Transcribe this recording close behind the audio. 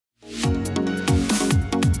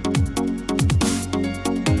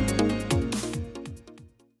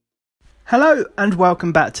Hello and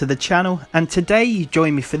welcome back to the channel, and today you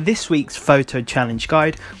join me for this week's photo challenge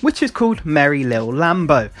guide, which is called Merry Little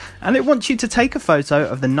Lambo, and it wants you to take a photo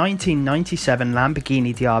of the 1997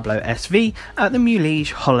 Lamborghini Diablo SV at the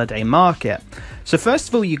Mulege holiday market. So first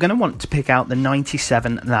of all, you're going to want to pick out the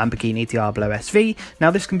 97 Lamborghini Diablo SV.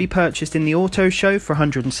 Now this can be purchased in the auto show for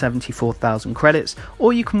 174,000 credits,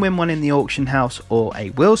 or you can win one in the auction house or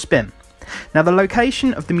a wheel spin. Now the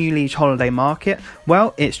location of the Mulege holiday market,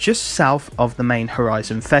 well, it's just south of the main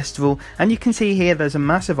Horizon Festival, and you can see here there's a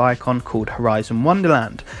massive icon called Horizon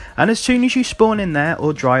Wonderland, and as soon as you spawn in there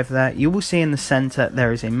or drive there, you will see in the centre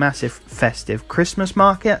there is a massive festive Christmas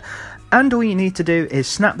market. And all you need to do is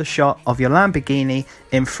snap the shot of your Lamborghini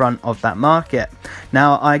in front of that market.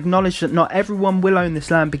 Now, I acknowledge that not everyone will own this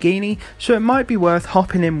Lamborghini, so it might be worth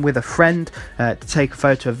hopping in with a friend to take a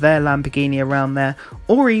photo of their Lamborghini around there,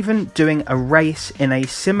 or even doing a race in a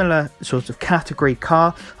similar sort of category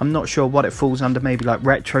car. I'm not sure what it falls under, maybe like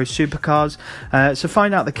retro supercars. So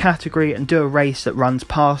find out the category and do a race that runs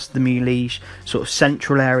past the Mulege sort of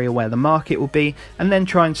central area where the market will be, and then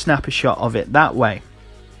try and snap a shot of it that way.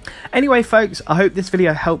 Anyway folks, I hope this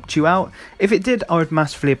video helped you out. If it did, I would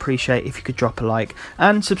massively appreciate if you could drop a like,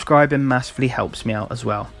 and subscribing massively helps me out as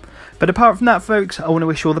well. But apart from that folks, I want to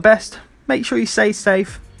wish you all the best. Make sure you stay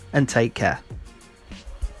safe and take care.